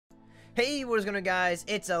Hey, what is going on, guys?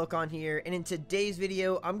 It's Elkonn here, and in today's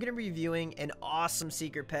video, I'm going to be reviewing an awesome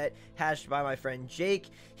secret pet hatched by my friend Jake.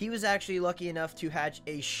 He was actually lucky enough to hatch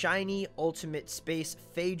a shiny ultimate space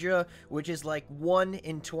Phaedra, which is like 1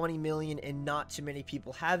 in 20 million, and not too many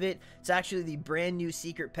people have it. It's actually the brand new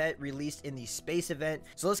secret pet released in the space event.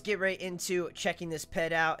 So let's get right into checking this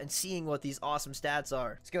pet out and seeing what these awesome stats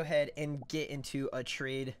are. Let's go ahead and get into a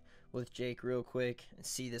trade with Jake real quick and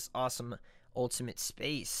see this awesome ultimate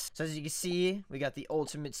space. So as you can see, we got the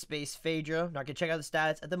ultimate space Phaedra. Not gonna check out the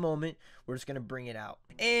stats at the moment. We're just gonna bring it out,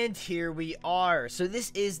 and here we are. So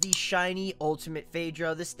this is the shiny ultimate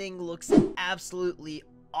Phaedra. This thing looks absolutely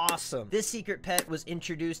awesome. This secret pet was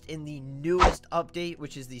introduced in the newest update,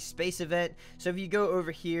 which is the space event. So if you go over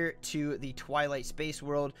here to the Twilight Space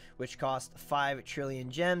World, which costs 5 trillion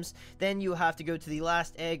gems, then you have to go to the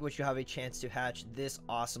last egg, which you'll have a chance to hatch this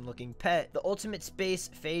awesome looking pet. The ultimate space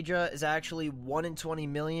Phaedra is actually 1 in 20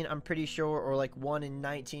 million, I'm pretty sure, or like 1 in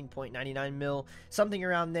 19.99 mil, something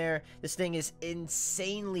around there. This thing is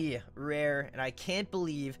insanely rare, and I can't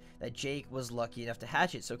believe that Jake was lucky enough to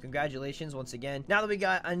hatch it. So congratulations once again. Now that we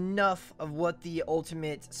got enough of what the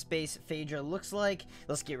ultimate space Phaedra looks like,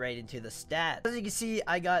 let's get right into the stats. As you can see,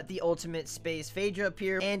 I got the ultimate space Phaedra up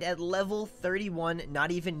here, and at level 31,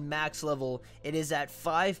 not even max level, it is at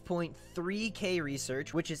 5.3k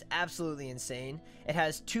research, which is absolutely insane. It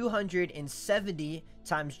has 270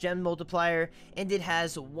 times gem multiplier, and it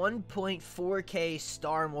has 1.4k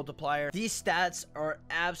star multiplier. These stats are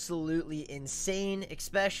absolutely insane,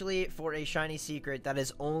 especially for a shiny secret that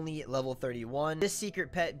is only level 31. This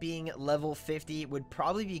secret pet being level 50 would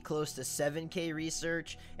probably be close to 7k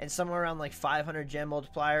research and somewhere around like 500 gem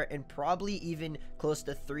multiplier, and probably even close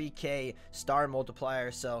to 3k star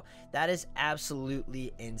multiplier. So that is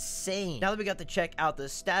absolutely insane. Now that we got to check out the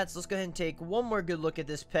stats, let's go ahead and take one more good look at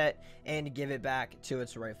this pet and give it back to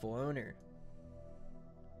its rightful owner.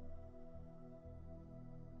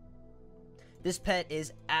 This pet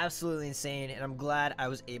is absolutely insane, and I'm glad I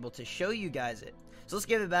was able to show you guys it. So let's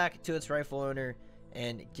give it back to its rightful owner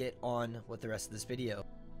and get on with the rest of this video.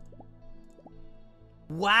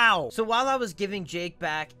 Wow. So while I was giving Jake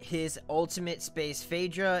back his ultimate space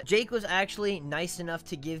Phaedra, Jake was actually nice enough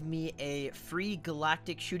to give me a free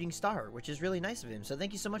galactic shooting star, which is really nice of him. So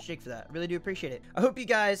thank you so much, Jake, for that. I really do appreciate it. I hope you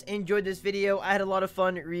guys enjoyed this video. I had a lot of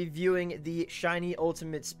fun reviewing the shiny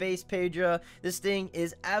ultimate space Phaedra. This thing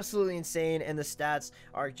is absolutely insane, and the stats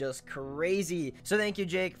are just crazy. So thank you,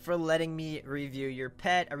 Jake, for letting me review your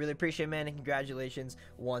pet. I really appreciate it, man, and congratulations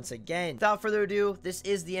once again. Without further ado, this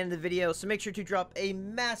is the end of the video, so make sure to drop a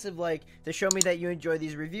massive like to show me that you enjoy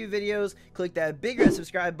these review videos. Click that big red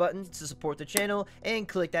subscribe button to support the channel, and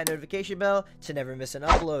click that notification bell to never miss an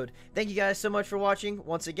upload. Thank you guys so much for watching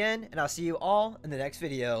once again, and I'll see you all in the next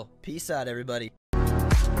video. Peace out, everybody.